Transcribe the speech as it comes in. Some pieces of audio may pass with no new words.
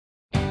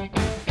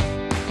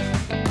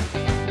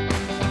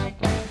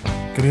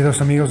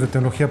Queridos amigos de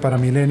Teología para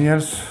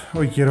Millennials,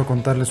 hoy quiero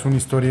contarles una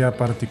historia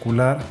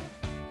particular.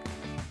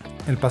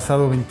 El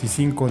pasado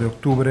 25 de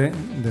octubre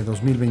de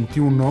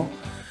 2021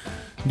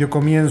 dio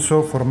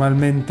comienzo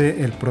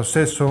formalmente el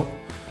proceso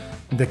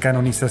de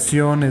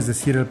canonización, es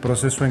decir, el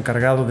proceso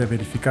encargado de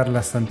verificar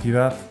la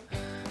santidad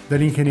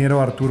del ingeniero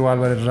Arturo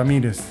Álvarez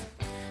Ramírez.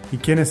 ¿Y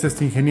quién es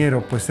este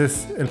ingeniero? Pues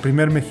es el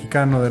primer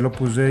mexicano del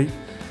Opus Dei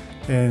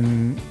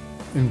en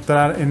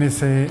entrar en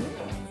ese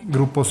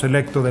grupo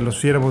selecto de los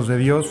siervos de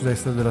Dios,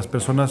 de las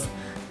personas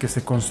que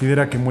se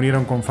considera que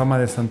murieron con fama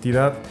de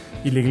santidad,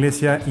 y la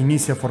Iglesia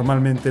inicia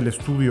formalmente el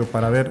estudio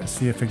para ver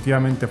si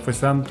efectivamente fue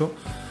santo.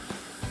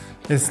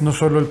 Es no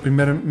solo el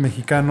primer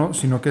mexicano,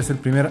 sino que es el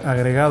primer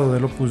agregado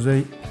del Opus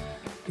Dei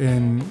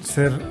en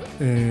ser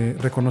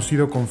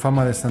reconocido con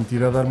fama de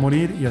santidad al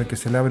morir y al que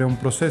se le abre un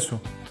proceso.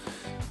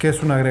 ¿Qué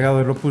es un agregado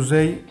del Opus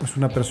Dei? Es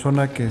una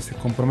persona que se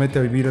compromete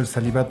a vivir el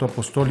celibato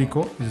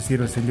apostólico, es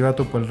decir, el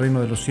celibato por el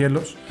reino de los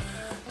cielos,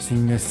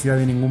 sin necesidad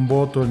de ningún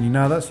voto ni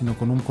nada, sino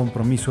con un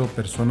compromiso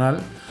personal,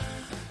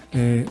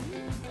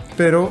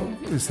 pero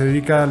se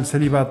dedica al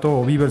celibato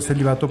o vive el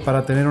celibato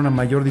para tener una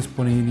mayor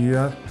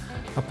disponibilidad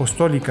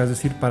apostólica, es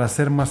decir, para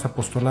ser más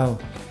apostolado,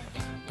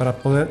 para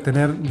poder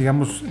tener,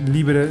 digamos,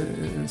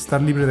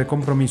 estar libre de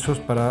compromisos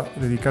para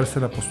dedicarse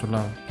al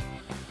apostolado.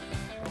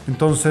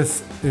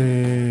 Entonces,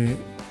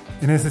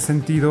 en ese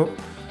sentido,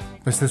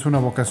 pues es una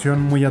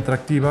vocación muy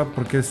atractiva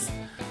porque es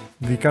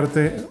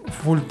dedicarte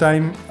full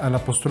time al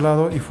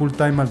apostolado y full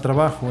time al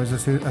trabajo, es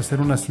decir, hacer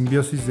una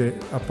simbiosis de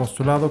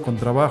apostolado con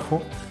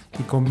trabajo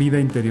y con vida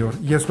interior.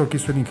 Y es lo que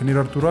hizo el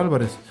ingeniero Arturo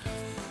Álvarez,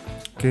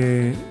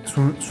 que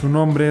su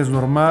nombre es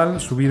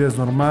normal, su vida es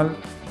normal,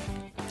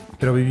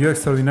 pero vivió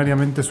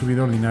extraordinariamente su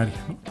vida ordinaria,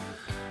 ¿no?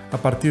 A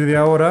partir de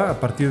ahora,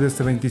 a partir de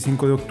este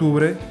 25 de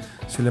octubre,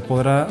 se le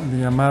podrá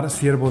llamar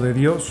siervo de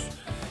Dios,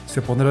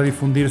 se pondrá a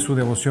difundir su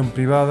devoción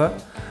privada,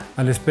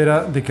 a la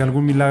espera de que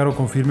algún milagro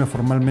confirme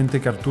formalmente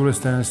que Arturo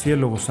está en el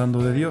cielo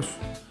gozando de Dios.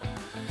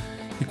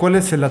 ¿Y cuál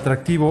es el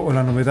atractivo o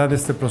la novedad de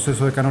este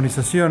proceso de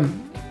canonización?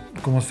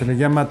 Como se le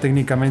llama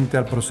técnicamente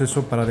al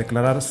proceso para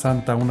declarar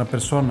santa a una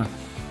persona.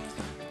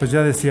 Pues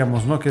ya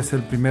decíamos, ¿no?, que es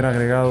el primer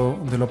agregado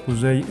del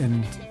Opus Dei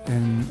en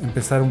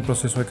empezar un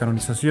proceso de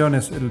canonización,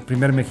 es el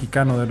primer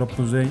mexicano del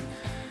Opus Dei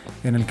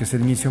en el que se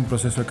inicia un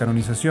proceso de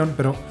canonización.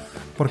 Pero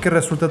 ¿por qué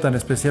resulta tan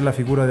especial la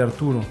figura de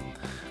Arturo?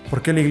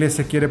 ¿Por qué la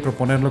Iglesia quiere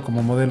proponerlo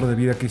como modelo de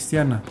vida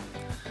cristiana?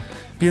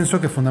 Pienso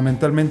que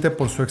fundamentalmente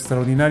por su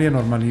extraordinaria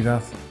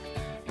normalidad.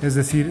 Es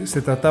decir,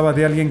 se trataba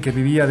de alguien que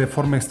vivía de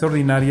forma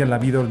extraordinaria la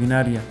vida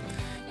ordinaria,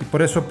 y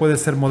por eso puede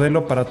ser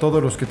modelo para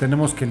todos los que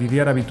tenemos que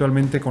lidiar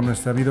habitualmente con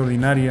nuestra vida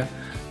ordinaria,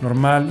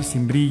 normal y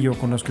sin brillo,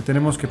 con los que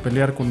tenemos que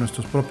pelear con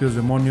nuestros propios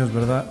demonios,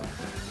 ¿verdad?,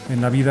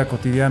 en la vida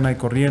cotidiana y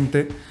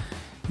corriente,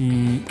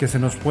 y que se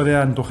nos puede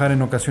antojar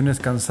en ocasiones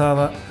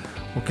cansada,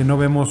 o que no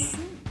vemos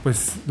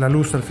pues la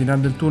luz al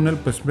final del túnel.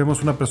 Pues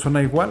vemos una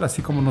persona igual,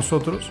 así como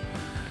nosotros,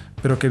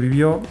 pero que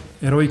vivió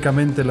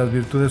heroicamente las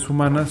virtudes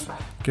humanas,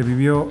 que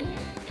vivió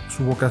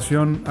su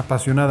vocación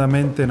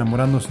apasionadamente,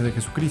 enamorándose de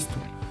Jesucristo.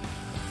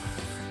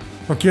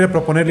 ¿O quiere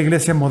proponer la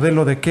Iglesia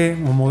modelo de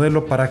qué o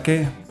modelo para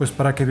qué? Pues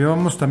para que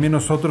vivamos también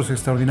nosotros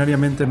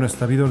extraordinariamente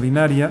nuestra vida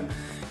ordinaria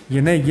y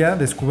en ella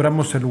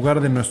descubramos el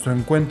lugar de nuestro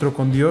encuentro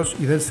con Dios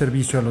y del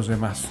servicio a los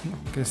demás,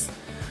 ¿no?, que es,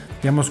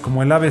 digamos,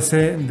 como el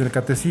ABC del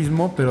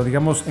catecismo, pero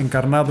digamos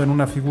encarnado en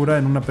una figura,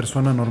 en una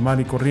persona normal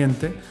y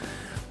corriente,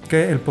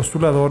 que el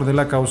postulador de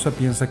la causa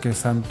piensa que es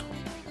santo.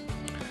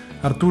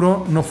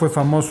 Arturo no fue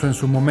famoso en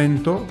su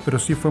momento, pero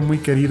sí fue muy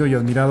querido y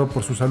admirado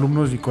por sus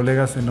alumnos y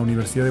colegas en la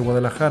Universidad de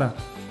Guadalajara.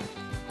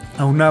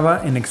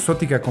 Aunaba en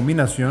exótica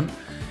combinación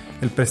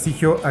el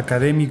prestigio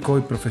académico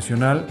y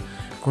profesional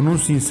con un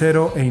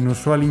sincero e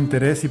inusual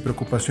interés y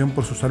preocupación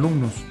por sus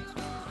alumnos.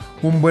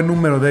 Un buen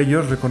número de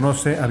ellos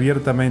reconoce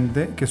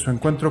abiertamente que su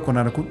encuentro con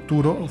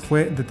Arturo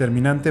fue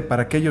determinante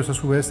para que ellos a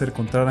su vez se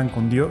encontraran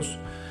con Dios,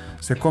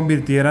 se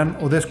convirtieran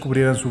o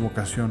descubrieran su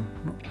vocación,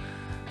 ¿no?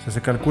 O sea,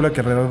 se calcula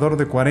que alrededor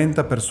de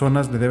 40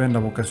 personas le deben la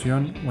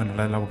vocación. Bueno,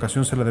 la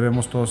vocación se la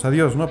debemos todos a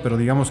Dios, ¿no? Pero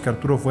digamos que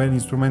Arturo fue el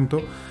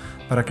instrumento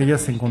para que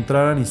ellas se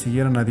encontraran y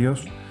siguieran a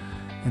Dios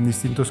en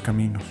distintos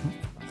caminos,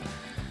 ¿no?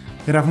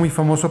 Era muy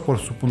famoso por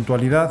su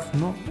puntualidad,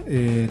 ¿no?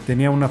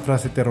 Tenía una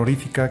frase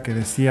terrorífica que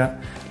decía: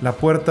 la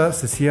puerta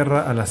se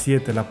cierra a las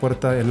 7, la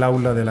puerta del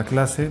aula de la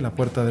clase, la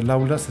puerta del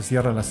aula se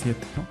cierra a las 7,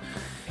 ¿no?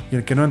 Y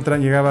el que no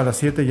llegaba a las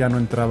 7 ya no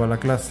entraba a la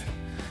clase.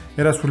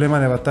 Era su lema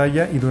de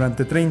batalla y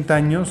durante 30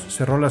 años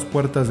cerró las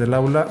puertas del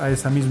aula a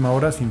esa misma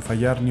hora sin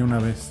fallar ni una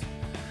vez.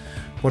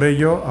 Por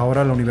ello,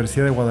 ahora la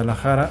Universidad de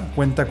Guadalajara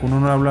cuenta con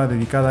un aula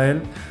dedicada a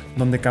él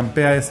donde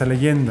campea esa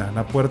leyenda: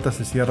 la puerta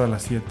se cierra a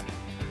las 7.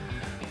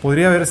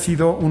 Podría haber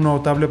sido un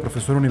notable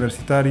profesor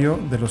universitario,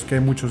 de los que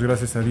hay muchos,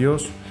 gracias a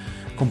Dios,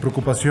 con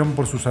preocupación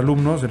por sus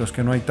alumnos, de los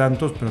que no hay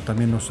tantos, pero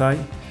también los hay,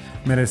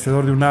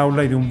 merecedor de un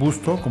aula y de un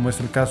busto, como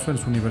es el caso. En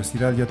su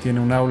universidad ya tiene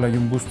un aula y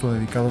un busto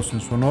dedicados en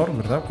su honor,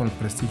 ¿verdad?, con el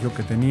prestigio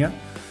que tenía.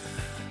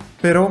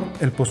 Pero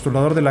el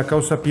postulador de la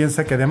causa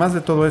piensa que además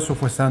de todo eso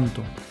fue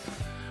santo.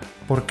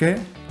 ¿Por qué?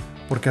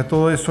 Porque a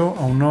todo eso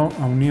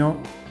unió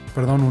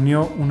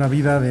unió una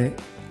vida de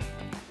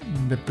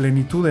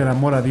plenitud del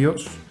amor a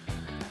Dios,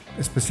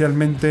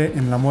 especialmente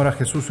en el amor a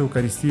Jesús,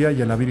 Eucaristía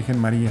y a la Virgen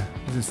María.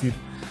 Es decir,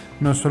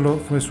 no solo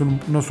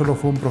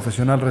fue un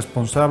profesional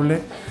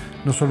responsable,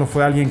 no solo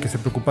fue alguien que se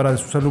preocupara de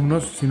sus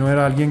alumnos, sino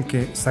era alguien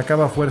que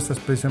sacaba fuerzas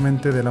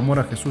precisamente del amor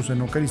a Jesús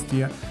en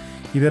Eucaristía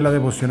y de la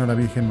devoción a la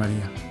Virgen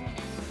María.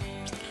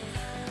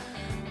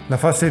 La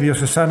fase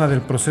diocesana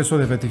del proceso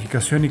de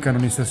beatificación y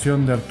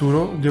canonización de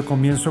Arturo dio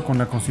comienzo con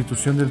la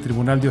constitución del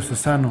Tribunal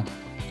Diocesano,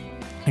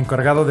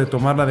 encargado de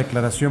tomar la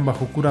declaración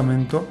bajo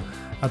juramento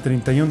a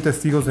 31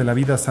 testigos de la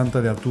vida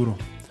santa de Arturo.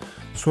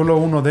 Solo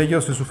uno de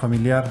ellos es su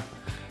familiar,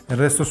 el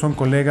resto son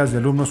colegas y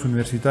alumnos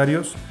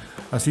universitarios,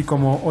 así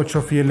como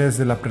 8 fieles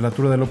de la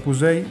prelatura del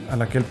Opus Dei a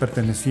la que él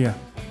pertenecía.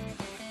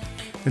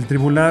 El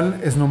tribunal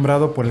es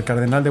nombrado por el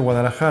cardenal de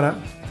Guadalajara,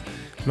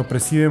 lo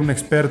preside un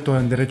experto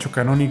en derecho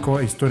canónico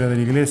e historia de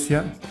la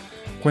Iglesia,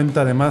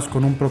 cuenta además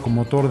con un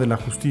promotor de la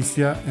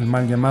justicia, el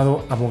mal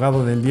llamado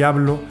abogado del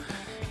diablo,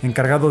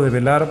 encargado de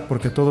velar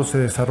porque todo se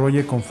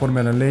desarrolle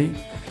conforme a la ley,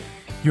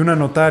 y una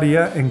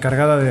notaria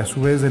encargada a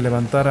su vez de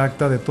levantar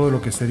acta de todo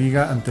lo que se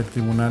diga ante el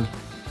tribunal.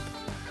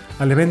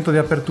 Al evento de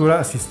apertura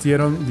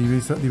asistieron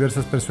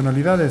diversas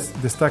personalidades.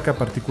 Destaca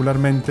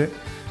particularmente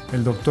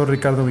el doctor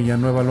Ricardo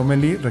Villanueva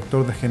Lomelí,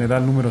 rector de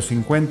general número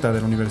 50 de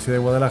la Universidad de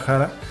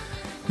Guadalajara,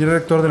 y el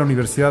rector de la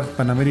Universidad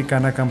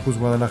Panamericana Campus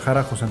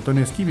Guadalajara, José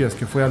Antonio Esquivias,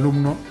 que fue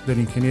alumno del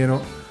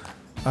ingeniero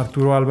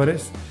Arturo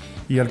Álvarez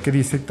y al que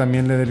dice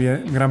también le debía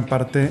gran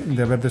parte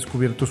de haber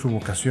descubierto su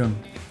vocación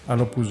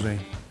al Opus Dei.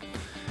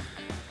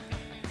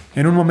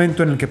 En un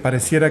momento en el que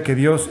pareciera que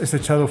Dios es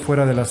echado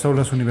fuera de las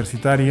aulas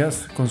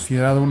universitarias,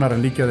 considerado una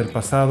reliquia del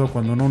pasado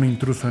cuando no un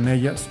intruso en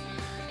ellas,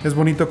 es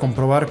bonito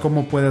comprobar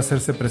cómo puede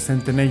hacerse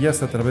presente en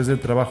ellas a través del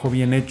trabajo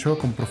bien hecho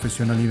con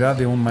profesionalidad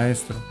de un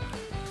maestro.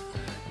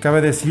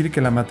 Cabe decir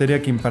que la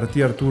materia que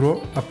impartía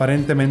Arturo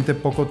aparentemente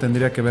poco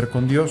tendría que ver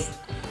con Dios,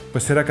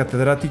 pues era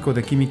catedrático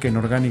de química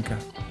inorgánica.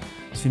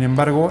 Sin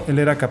embargo, él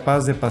era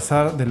capaz de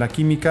pasar de la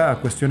química a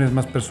cuestiones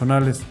más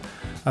personales,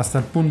 hasta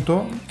el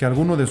punto que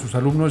algunos de sus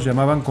alumnos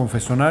llamaban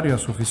confesonario a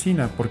su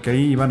oficina, porque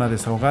ahí iban a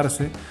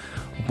desahogarse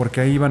o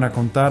porque ahí iban a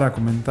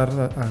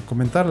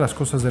comentar las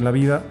cosas de la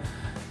vida,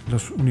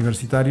 los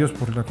universitarios,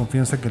 por la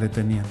confianza que le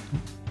tenían.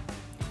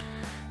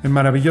 En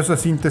maravillosa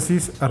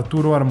síntesis,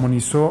 Arturo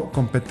armonizó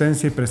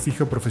competencia y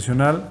prestigio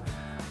profesional,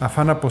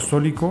 afán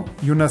apostólico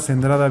y una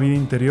acendrada vida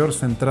interior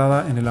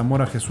centrada en el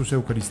amor a Jesús,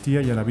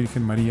 Eucaristía y a la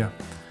Virgen María.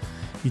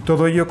 Y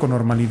todo ello con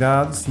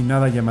normalidad, sin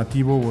nada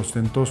llamativo u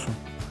ostentoso.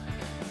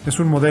 Es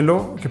un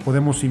modelo que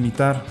podemos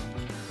imitar,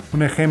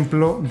 un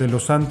ejemplo de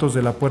los santos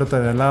de la puerta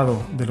de al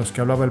lado, de los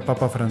que hablaba el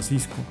Papa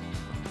Francisco.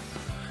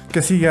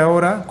 ¿Qué sigue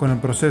ahora con el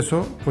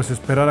proceso? Pues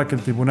esperar a que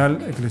el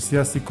Tribunal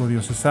Eclesiástico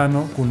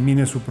Diocesano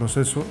culmine su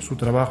proceso, su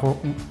trabajo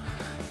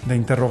de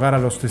interrogar a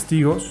los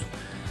testigos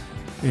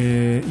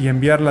y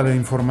enviar la de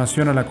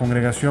información a la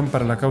Congregación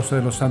para la Causa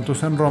de los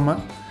Santos en Roma.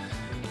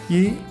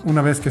 Y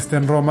una vez que esté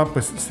en Roma,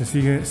 pues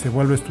se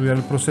vuelve a estudiar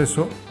el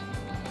proceso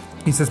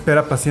y se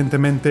espera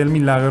pacientemente el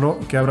milagro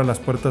que abra las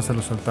puertas a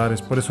los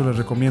altares. Por eso les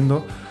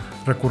recomiendo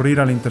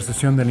recurrir a la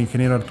intercesión del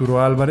ingeniero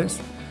Arturo Álvarez.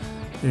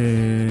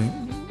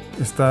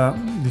 Está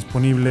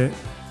disponible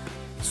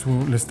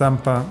la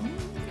estampa,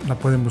 la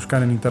pueden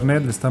buscar en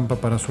internet, la estampa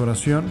para su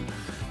oración,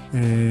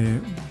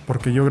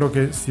 porque yo creo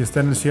que si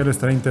está en el cielo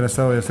estará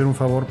interesado de hacer un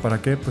favor.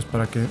 ¿Para qué? Pues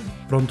para que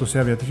pronto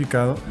sea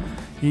beatificado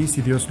y,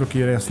 si Dios lo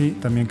quiere así,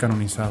 también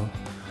canonizado.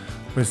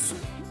 Pues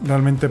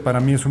realmente para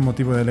mí es un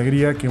motivo de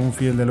alegría que un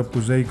fiel del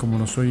Opus Dei como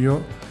lo soy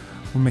yo,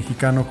 un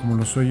mexicano como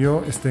lo soy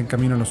yo, esté en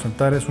camino a los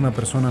altares, una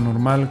persona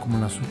normal como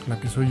la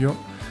que soy yo,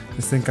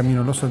 esté en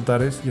camino a los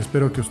altares, y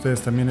espero que ustedes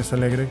también les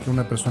alegre que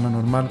una persona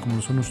normal como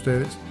lo son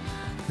ustedes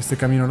esté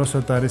camino a los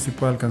altares y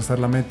pueda alcanzar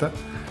la meta,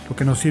 lo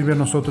que nos sirve a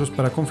nosotros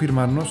para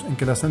confirmarnos en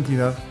que la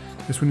santidad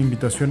es una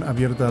invitación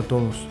abierta a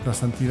todos. La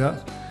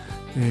santidad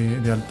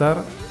de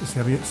altar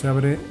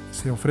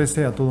se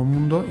ofrece a todo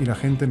mundo y la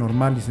gente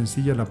normal y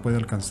sencilla la puede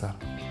alcanzar.